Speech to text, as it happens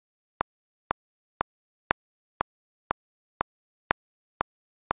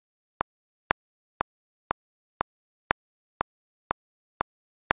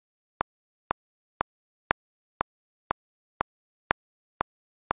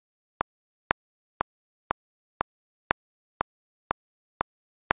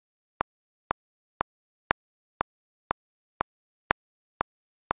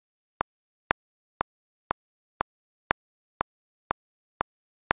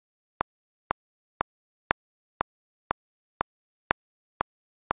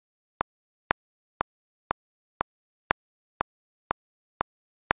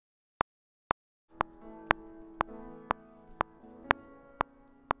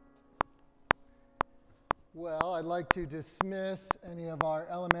Well, I'd like to dismiss any of our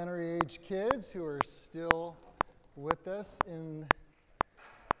elementary age kids who are still with us in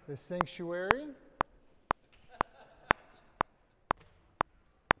the sanctuary.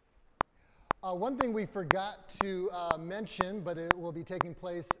 One thing we forgot to mention, but it will be taking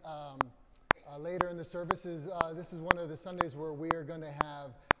place later in the service, is this is one of the Sundays where we are going to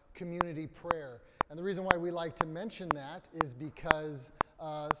have community prayer. And the reason why we like to mention that is because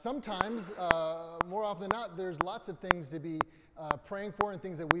sometimes, more often than not, there's lots of things to be praying for and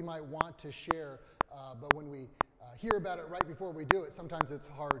things that we might want to share. But when we hear about it right before we do it, sometimes it's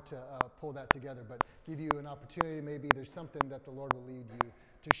hard to pull that together. But give you an opportunity, maybe there's something that the Lord will lead you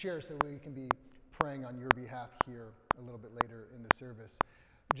to share so we can be praying on your behalf here a little bit later in the service.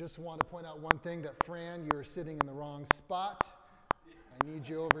 Just want to point out one thing, that Fran, you are sitting in the wrong spot. I need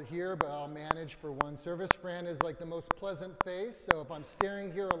you over here, but I'll manage for one service. Fran is like the most pleasant face, so if I'm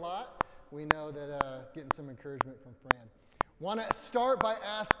staring here a lot, we know that getting some encouragement from Fran. Want to start by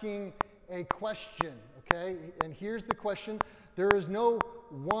asking a question, okay? And here's the question. There is no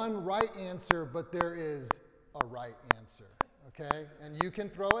one right answer, but there is a right answer, okay? And you can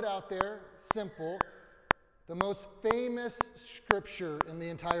throw it out there, simple. The most famous scripture in the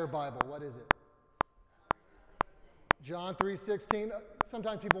entire Bible, what is it? John 3:16.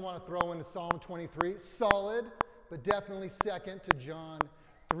 Sometimes people want to throw in Psalm 23. Solid, but definitely second to John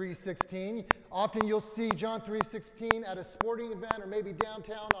 3:16. Often you'll see John 3:16 at a sporting event or maybe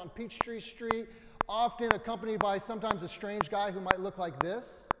downtown on Peachtree Street, often accompanied by sometimes a strange guy who might look like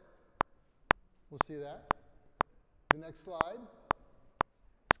this. We'll see that. The next slide.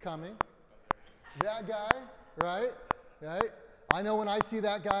 It's coming. That guy, right? Right? I know when I see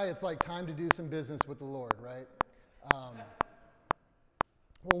that guy, it's like time to do some business with the Lord, right?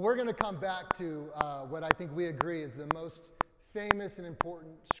 Well, we're going to come back to what I think we agree is the most famous and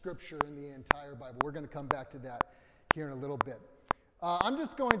important scripture in the entire Bible. We're going to come back to that here in a little bit. I'm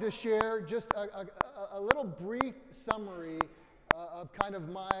just going to share just a little brief summary of kind of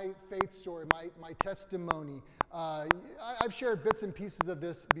my faith story, my testimony. I've shared bits and pieces of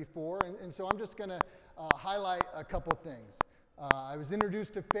this before, and so I'm just going to highlight a couple things. I was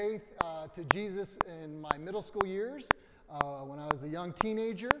introduced to faith, to Jesus in my middle school years when I was a young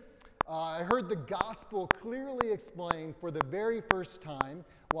teenager. I heard the gospel clearly explained for the very first time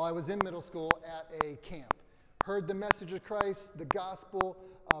while I was in middle school at a camp. Heard the message of Christ, the gospel,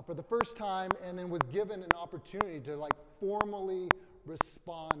 for the first time, and then was given an opportunity to formally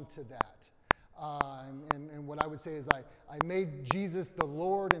respond to that. And what I would say is I made Jesus the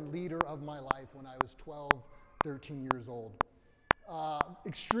Lord and leader of my life when I was 12, 13 years old.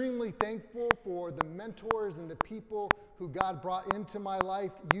 Extremely thankful for the mentors and the people who God brought into my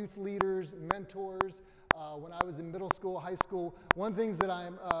life, youth leaders, mentors, when I was in middle school, high school. One of the things that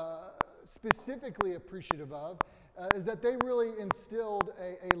I'm specifically appreciative of is that they really instilled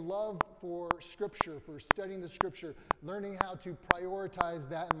a love for Scripture, for studying the Scripture, learning how to prioritize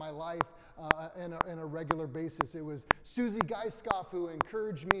that in my life in a regular basis. It was Susie Geiskoff who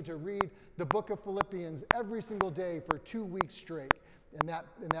encouraged me to read the book of Philippians every single day for 2 weeks straight. And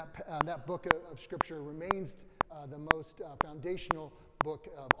that book of Scripture remains the most foundational book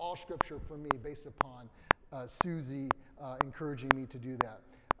of all Scripture for me, based upon Susie encouraging me to do that.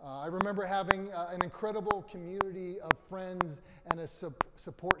 I remember having an incredible community of friends and a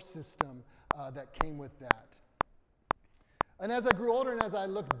support system that came with that. And as I grew older and as I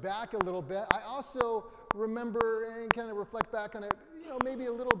looked back a little bit, I also remember and kind of reflect back on it, maybe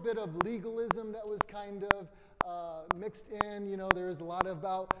a little bit of legalism that was kind of mixed in. There's a lot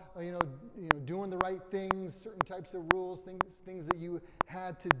about, doing the right things, certain types of rules, things that you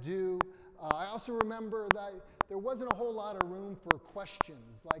had to do. I also remember that there wasn't a whole lot of room for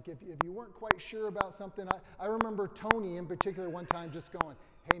questions. Like if you weren't quite sure about something, I remember Tony in particular one time just going,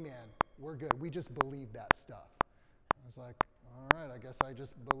 "Hey man, we're good. We just believe that stuff." I was like, all right, I guess I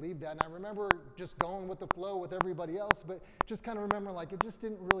just believed that. And I remember just going with the flow with everybody else, but just kind of remember it just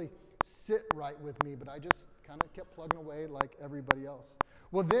didn't really sit right with me, but I just kind of kept plugging away like everybody else.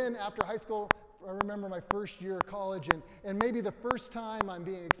 Well, then after high school, I remember my first year of college, and maybe the first time I'm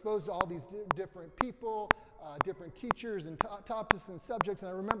being exposed to all these different people, different teachers and topics and subjects, and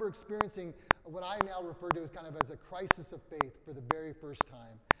I remember experiencing what I now refer to as kind of as a crisis of faith for the very first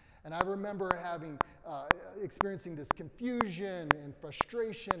time. And I remember experiencing this confusion and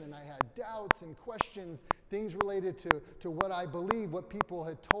frustration, and I had doubts and questions, things related to what I believed, what people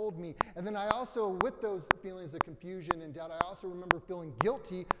had told me. And then I also, with those feelings of confusion and doubt, I also remember feeling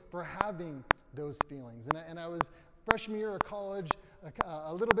guilty for having those feelings. And I was freshman year of college,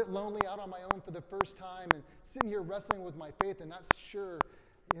 a little bit lonely, out on my own for the first time, and sitting here wrestling with my faith and not sure,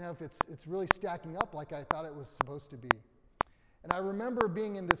 if it's really stacking up like I thought it was supposed to be. And I remember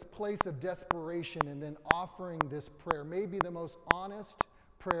being in this place of desperation and then offering this prayer, maybe the most honest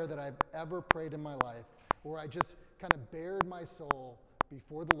prayer that I've ever prayed in my life, where I just kind of bared my soul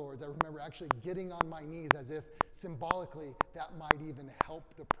before the Lord. I remember actually getting on my knees as if symbolically that might even help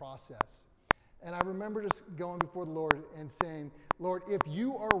the process. And I remember just going before the Lord and saying, Lord, if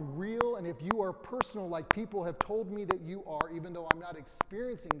you are real and if you are personal like people have told me that you are, even though I'm not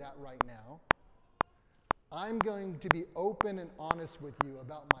experiencing that right now, I'm going to be open and honest with you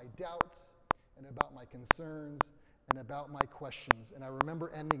about my doubts and about my concerns and about my questions. And I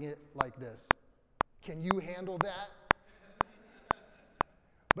remember ending it like this. Can you handle that?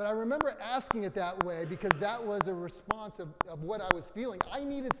 But I remember asking it that way because that was a response of what I was feeling. I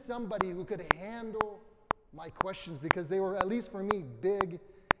needed somebody who could handle my questions because they were, at least for me, big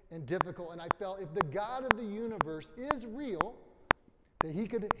and difficult. And I felt if the God of the universe is real, that he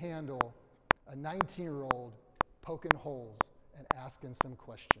could handle a 19-year-old poking holes and asking some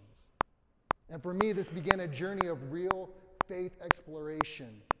questions. And for me, this began a journey of real faith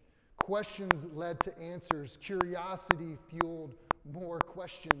exploration. Questions led to answers. Curiosity fueled more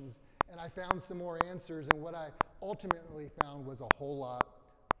questions. And I found some more answers. And what I ultimately found was a whole lot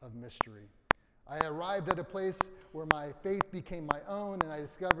of mystery. I arrived at a place where my faith became my own, and I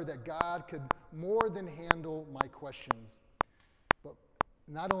discovered that God could more than handle my questions. But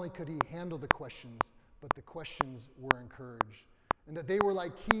not only could he handle the questions, but the questions were encouraged. And that they were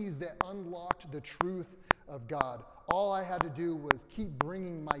like keys that unlocked the truth of God. All I had to do was keep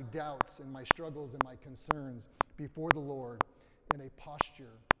bringing my doubts and my struggles and my concerns before the Lord in a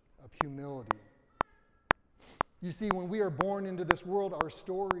posture of humility. You see, when we are born into this world, our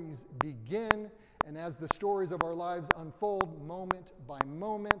stories begin, and as the stories of our lives unfold moment by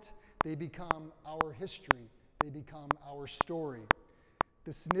moment, they become our history. They become our story.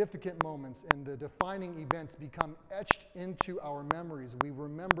 The significant moments and the defining events become etched into our memories. We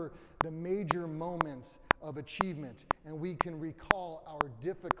remember the major moments of achievement, and we can recall our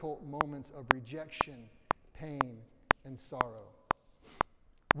difficult moments of rejection, pain, and sorrow.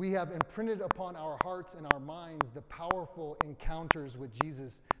 We have imprinted upon our hearts and our minds the powerful encounters with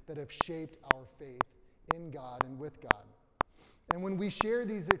Jesus that have shaped our faith in God and with God. And when we share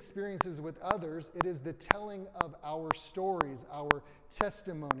these experiences with others, it is the telling of our stories, our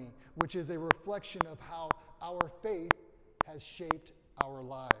testimony, which is a reflection of how our faith has shaped our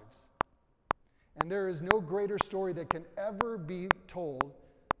lives. And there is no greater story that can ever be told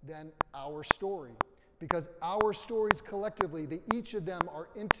than our story. Because our stories collectively, each of them are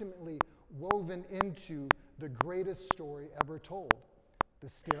intimately woven into the greatest story ever told, the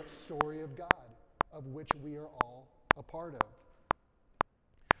story of God, of which we are all a part of.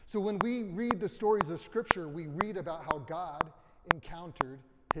 So when we read the stories of Scripture, we read about how God encountered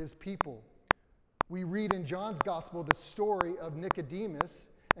his people. We read in John's Gospel the story of Nicodemus,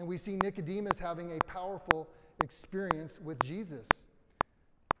 and we see Nicodemus having a powerful experience with Jesus.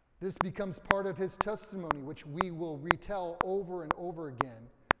 This becomes part of his testimony, which we will retell over and over again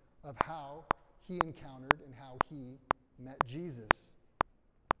of how he encountered and how he met Jesus.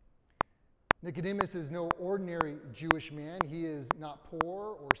 Nicodemus is no ordinary Jewish man. He is not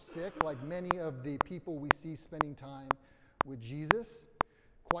poor or sick like many of the people we see spending time with Jesus.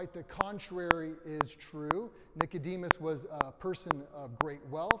 Quite the contrary is true. Nicodemus was a person of great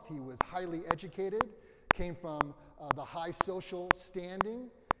wealth. He was highly educated, came from the high social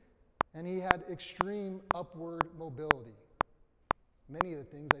standing, and he had extreme upward mobility. Many of the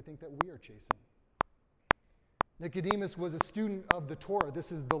things I think that we are chasing. Nicodemus was a student of the Torah.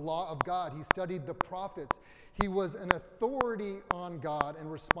 This is the law of God. He studied the prophets. He was an authority on God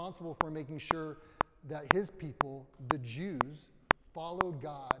and responsible for making sure that his people, the Jews, followed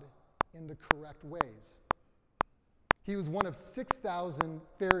God in the correct ways. He was one of 6,000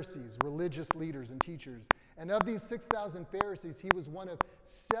 Pharisees, religious leaders and teachers. And of these 6,000 Pharisees, he was one of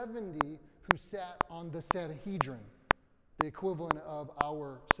 70 who sat on the Sanhedrin, the equivalent of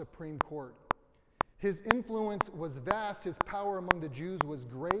our Supreme Court. His influence was vast, his power among the Jews was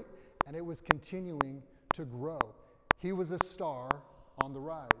great, and it was continuing to grow. He was a star on the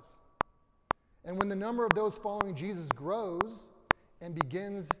rise. And when the number of those following Jesus grows and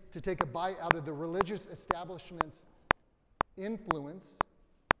begins to take a bite out of the religious establishment's influence,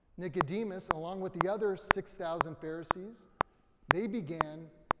 Nicodemus, along with the other 6,000 Pharisees, they began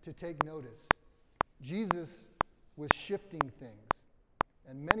to take notice. Jesus was shifting things,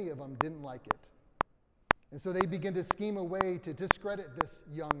 and many of them didn't like it. And so they begin to scheme a way to discredit this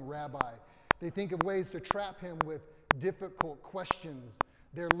young rabbi. They think of ways to trap him with difficult questions.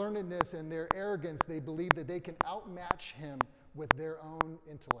 Their learnedness and their arrogance, they believe that they can outmatch him with their own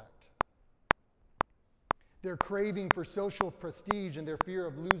intellect. Their craving for social prestige and their fear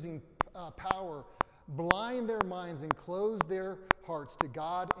of losing power blind their minds and close their hearts to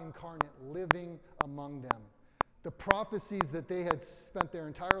God incarnate living among them. The prophecies that they had spent their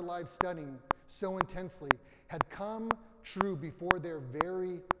entire lives studying so intensely had come true before their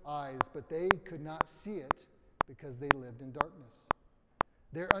very eyes, but they could not see it because they lived in darkness.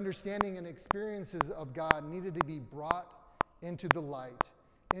 Their understanding and experiences of God needed to be brought into the light,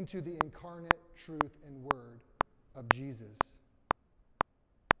 into the incarnate truth and word of Jesus.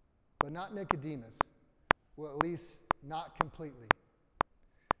 But not Nicodemus. Well, at least not completely.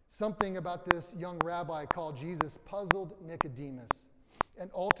 Something about this young rabbi called Jesus puzzled Nicodemus and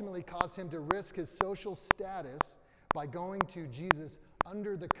ultimately caused him to risk his social status by going to Jesus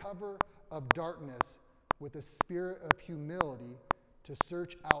under the cover of darkness with a spirit of humility to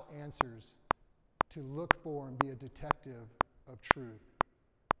search out answers, to look for and be a detective of truth.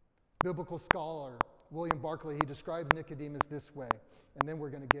 Biblical scholar William Barclay, he describes Nicodemus this way, and then we're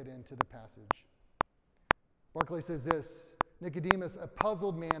going to get into the passage. Barclay says this, Nicodemus, a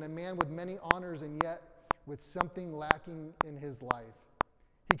puzzled man, a man with many honors and yet with something lacking in his life.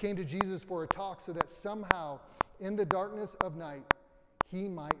 He came to Jesus for a talk so that somehow in the darkness of night he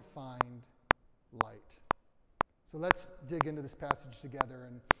might find light. So let's dig into this passage together,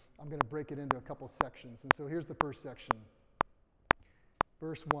 and I'm going to break it into a couple sections. And so here's the first section.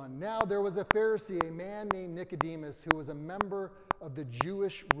 Verse 1, Now there was a Pharisee, a man named Nicodemus, who was a member of the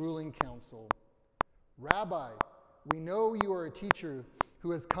Jewish ruling council. Rabbi, we know you are a teacher who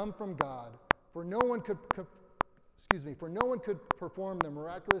has come from God, for no one could perform the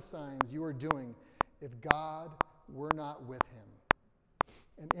miraculous signs you are doing if God were not with him.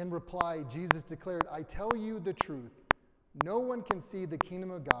 And in reply, Jesus declared, I tell you the truth, no one can see the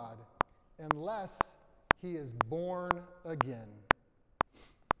kingdom of God unless he is born again.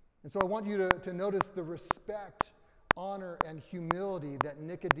 And so I want you to notice the respect, honor, and humility that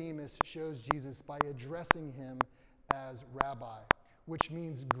Nicodemus shows Jesus by addressing him as rabbi, which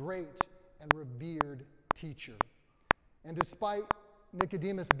means great and revered teacher. And despite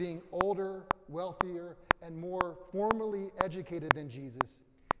Nicodemus being older, wealthier, and more formally educated than Jesus,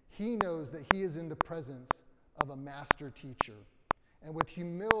 he knows that he is in the presence of a master teacher. And with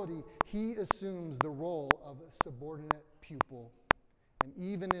humility, he assumes the role of a subordinate pupil. And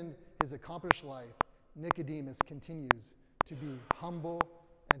even in his accomplished life, Nicodemus continues to be humble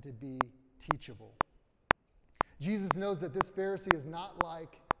and to be teachable. Jesus knows that this Pharisee is not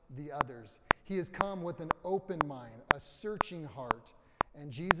like the others. He has come with an open mind, a searching heart, and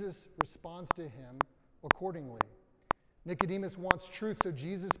Jesus responds to him accordingly. Nicodemus wants truth, so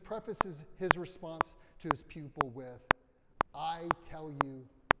Jesus prefaces his response to his pupil with, I tell you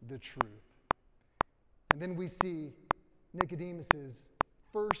the truth. And then we see Nicodemus's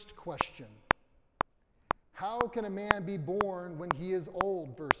first question. How can a man be born when he is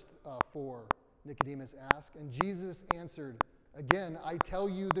old? Verse 4, Nicodemus asked. And Jesus answered, again, I tell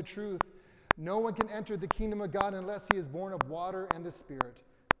you the truth. No one can enter the kingdom of God unless he is born of water and the Spirit.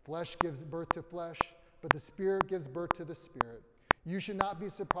 Flesh gives birth to flesh, but the Spirit gives birth to the Spirit. You should not be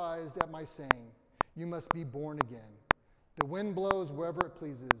surprised at my saying, you must be born again. The wind blows wherever it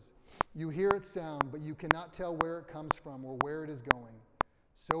pleases. You hear its sound, but you cannot tell where it comes from or where it is going.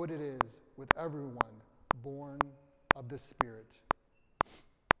 So it is with everyone born of the Spirit.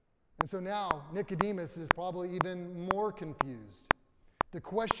 And so now Nicodemus is probably even more confused. The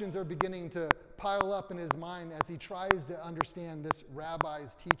questions are beginning to pile up in his mind as he tries to understand this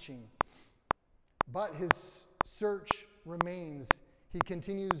rabbi's teaching. But his search remains. He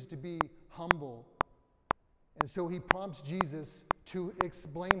continues to be humble. And so he prompts Jesus to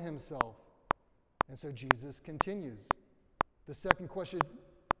explain himself. And so Jesus continues. The second question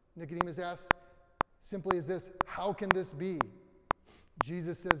Nicodemus asks simply is this, how can this be?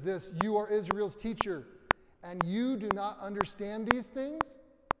 Jesus says this, you are Israel's teacher, and you do not understand these things?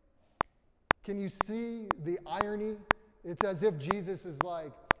 Can you see the irony? It's as if Jesus is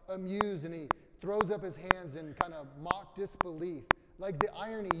like amused and he throws up his hands in kind of mock disbelief. Like the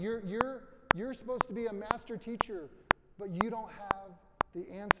irony, you're supposed to be a master teacher, but you don't have the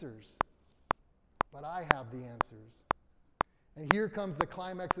answers. But I have the answers. And here comes the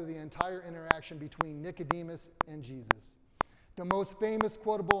climax of the entire interaction between Nicodemus and Jesus. The most famous,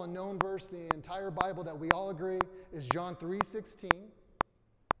 quotable, and known verse in the entire Bible that we all agree is John 3:16.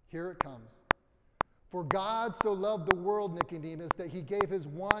 Here it comes. For God so loved the world, Nicodemus, that he gave his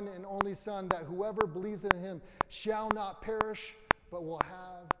one and only Son, that whoever believes in him shall not perish, but will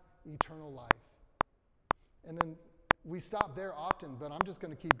have eternal life. And then we stop there often, but I'm just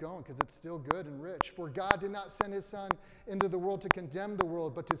going to keep going because it's still good and rich. For God did not send his Son into the world to condemn the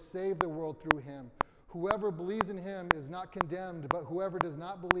world, but to save the world through him. Whoever believes in him is not condemned, but whoever does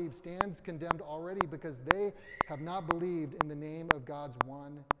not believe stands condemned already because they have not believed in the name of God's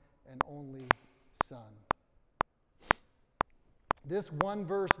one and only Son. This one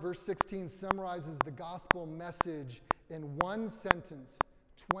verse, verse 16, summarizes the gospel message in one sentence,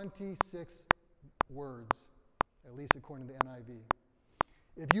 26 words, at least according to the NIV.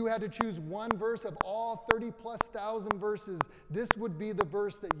 If you had to choose one verse of all 30+ thousand verses, this would be the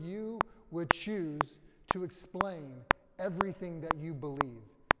verse that you would choose to explain everything that you believe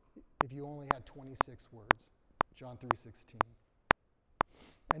if you only had 26 words. John 3:16.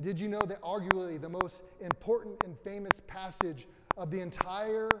 And did you know that arguably the most important and famous passage of the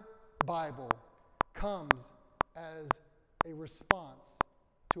entire Bible comes as a response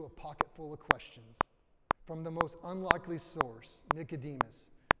to a pocket full of questions from the most unlikely source, Nicodemus,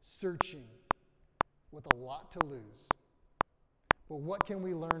 searching with a lot to lose? Well, what can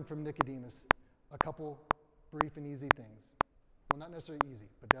we learn from Nicodemus? A couple brief and easy things. Well, not necessarily easy,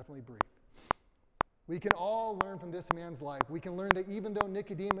 but definitely brief. We can all learn from this man's life. We can learn that even though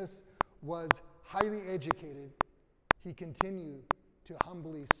Nicodemus was highly educated, he continued to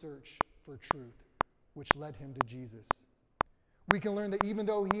humbly search for truth, which led him to Jesus. We can learn that even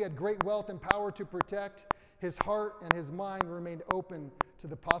though he had great wealth and power to protect, his heart and his mind remained open to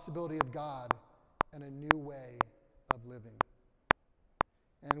the possibility of God and a new way of living.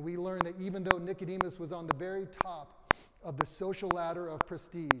 And we learn that even though Nicodemus was on the very top of the social ladder of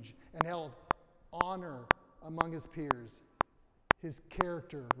prestige and held honor among his peers, his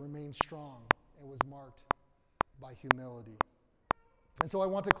character remained strong and was marked by humility. And so I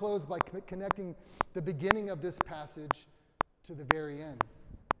want to close by connecting the beginning of this passage to the very end.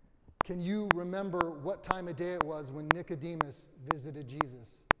 Can you remember what time of day it was when Nicodemus visited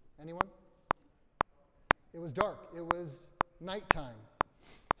Jesus? Anyone? It was dark. It was nighttime.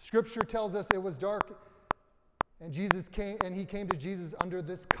 Scripture tells us it was dark, and he came to Jesus under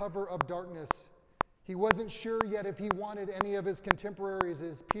this cover of darkness. He wasn't sure yet if he wanted any of his contemporaries,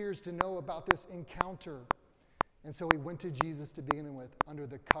 his peers, to know about this encounter. And so he went to Jesus to begin with under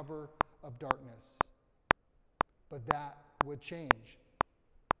the cover of darkness. But that would change.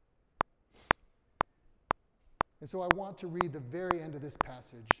 And so I want to read the very end of this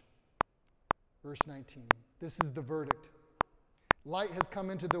passage, verse 19. This is the verdict. Light has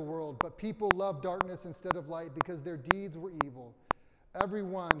come into the world, but people love darkness instead of light because their deeds were evil.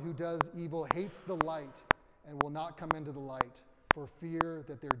 Everyone who does evil hates the light and will not come into the light for fear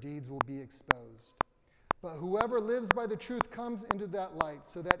that their deeds will be exposed. But whoever lives by the truth comes into that light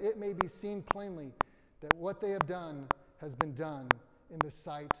so that it may be seen plainly that what they have done has been done in the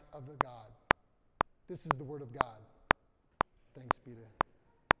sight of the God. This is the word of God. Thanks be to.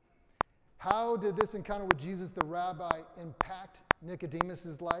 How did this encounter with Jesus the rabbi impact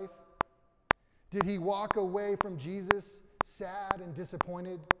Nicodemus' life? Did he walk away from Jesus sad and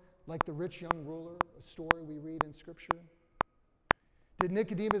disappointed like the rich young ruler, a story we read in Scripture? Did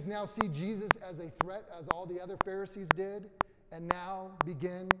Nicodemus now see Jesus as a threat as all the other Pharisees did and now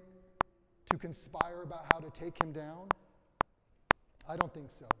begin to conspire about how to take him down? I don't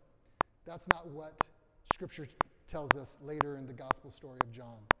think so. That's not what Scripture tells us later in the gospel story of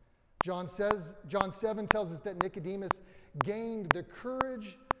John. John 7 tells us that Nicodemus gained the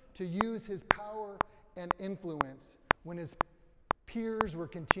courage to use his power and influence when his peers were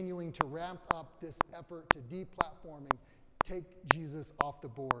continuing to ramp up this effort to deplatform and take Jesus off the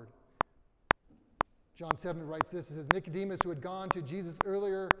board. John 7 writes this. It says, Nicodemus, who had gone to Jesus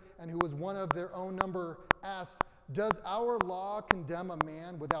earlier and who was one of their own number, asked, "Does our law condemn a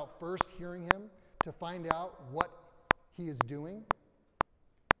man without first hearing him to find out what he is doing?"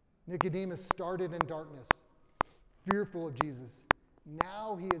 Nicodemus started in darkness, fearful of Jesus.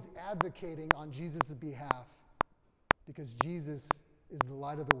 Now he is advocating on Jesus' behalf because Jesus is the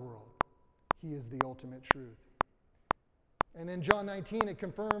light of the world. He is the ultimate truth. And in John 19, it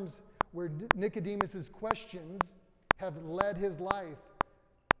confirms where Nicodemus' questions have led his life.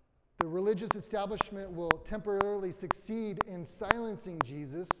 The religious establishment will temporarily succeed in silencing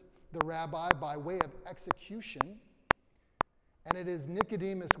Jesus, the rabbi, by way of execution. And it is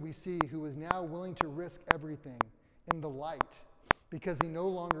Nicodemus we see who is now willing to risk everything in the light because he no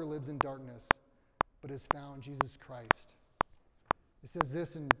longer lives in darkness, but has found Jesus Christ. It says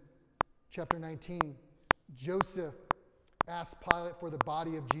this in chapter 19. Joseph asked Pilate for the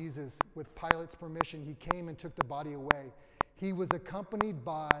body of Jesus. With Pilate's permission, he came and took the body away. He was accompanied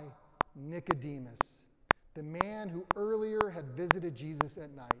by Nicodemus, the man who earlier had visited Jesus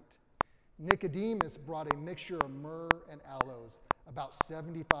at night. Nicodemus brought a mixture of myrrh and aloes, about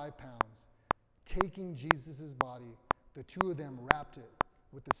 75 pounds. Taking Jesus' body, the two of them wrapped it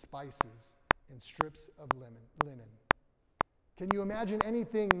with the spices in strips of linen. Can you imagine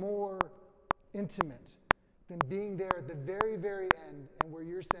anything more intimate than being there at the very, very end, and where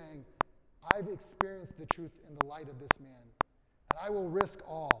you're saying, I've experienced the truth in the light of this man, and I will risk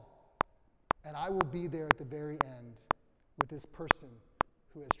all, and I will be there at the very end with this person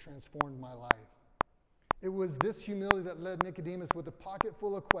who has transformed my life. It was this humility that led Nicodemus with a pocket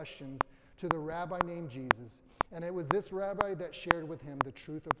full of questions to the rabbi named Jesus, and it was this rabbi that shared with him the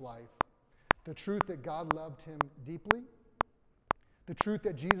truth of life, the truth that God loved him deeply, the truth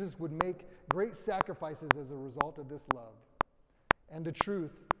that Jesus would make great sacrifices as a result of this love, and the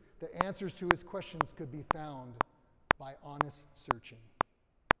truth that answers to his questions could be found by honest searching.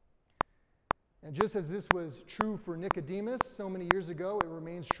 And just as this was true for Nicodemus so many years ago, it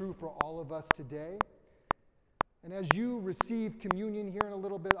remains true for all of us today. And as you receive communion here in a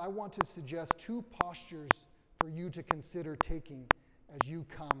little bit, I want to suggest two postures for you to consider taking as you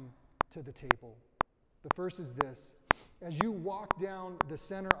come to the table. The first is this. As you walk down the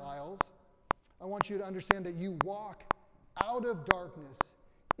center aisles, I want you to understand that you walk out of darkness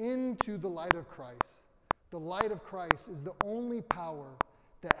into the light of Christ. The light of Christ is the only power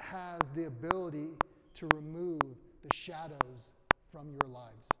that has the ability to remove the shadows from your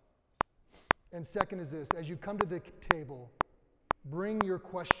lives. And second is this, as you come to the table, bring your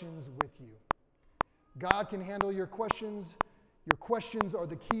questions with you. God can handle your questions. Your questions are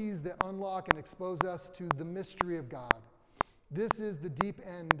the keys that unlock and expose us to the mystery of God. This is the deep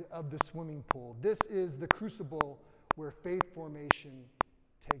end of the swimming pool. This is the crucible where faith formation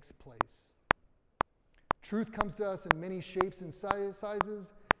takes place. Truth comes to us in many shapes and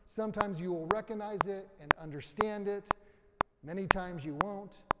sizes. Sometimes you will recognize it and understand it. Many times you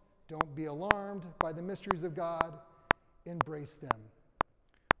won't. Don't be alarmed by the mysteries of God. Embrace them.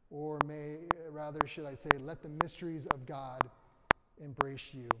 Or should I say, let the mysteries of God embrace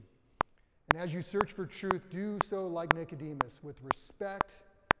you. And as you search for truth, do so like Nicodemus, with respect,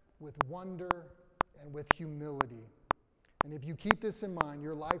 with wonder, and with humility. And if you keep this in mind,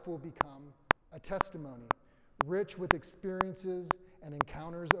 your life will become a testimony, rich with experiences and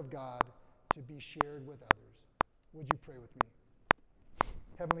encounters of God to be shared with others. Would you pray with me?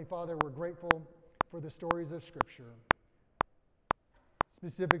 Heavenly Father, we're grateful for the stories of Scripture.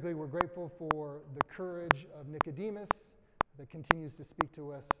 Specifically, we're grateful for the courage of Nicodemus that continues to speak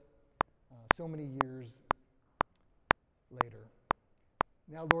to us so many years later.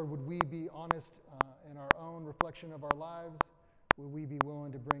 Now, Lord, would we be honest in our own reflection of our lives? Would we be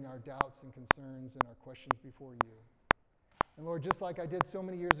willing to bring our doubts and concerns and our questions before you? And Lord, just like I did so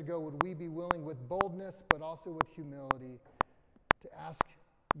many years ago, would we be willing with boldness, but also with humility, to ask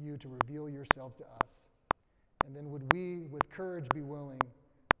you to reveal yourselves to us? And then would we, with courage, be willing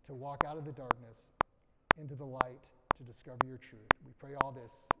to walk out of the darkness into the light to discover your truth? We pray all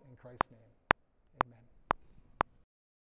this in Christ's name.